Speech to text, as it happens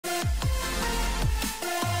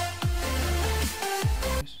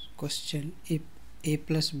question, if a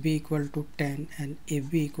plus b equal to 10 and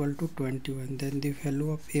ab equal to 21, then the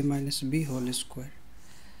value of a minus b whole square.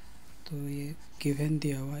 तो ये given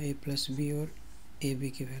दिया हुआ a plus B और A B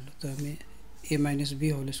की value, तो हमें a minus B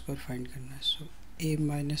whole square find करना है. सो a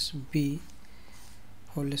minus B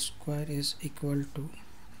whole square is equal to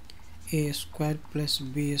a square plus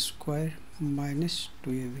B square minus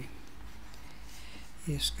 2ab.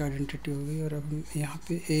 ये इसका आइडेंटिटी हो गई. और अब हम यहाँ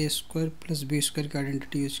पे a square plus B square का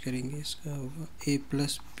आइडेंटिटी यूज करेंगे. इसका होगा a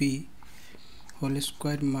plus B whole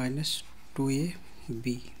square minus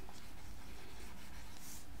 2ab.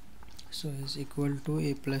 So is equal to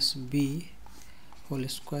a plus B whole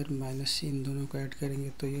square minus इन दोनों को ऐड करेंगे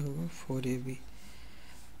तो ये होगा 4ab.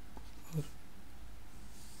 और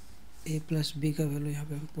a प्लस बी का वैल्यू यहाँ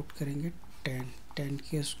पे हम पुट करेंगे 10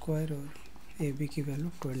 के स्क्वायर और ए बी की value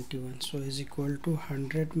 21. So is equal to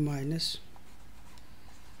 100 minus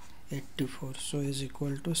 84. So is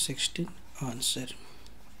equal to 16 answer.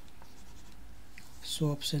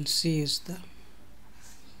 So option C is the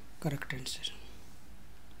correct answer.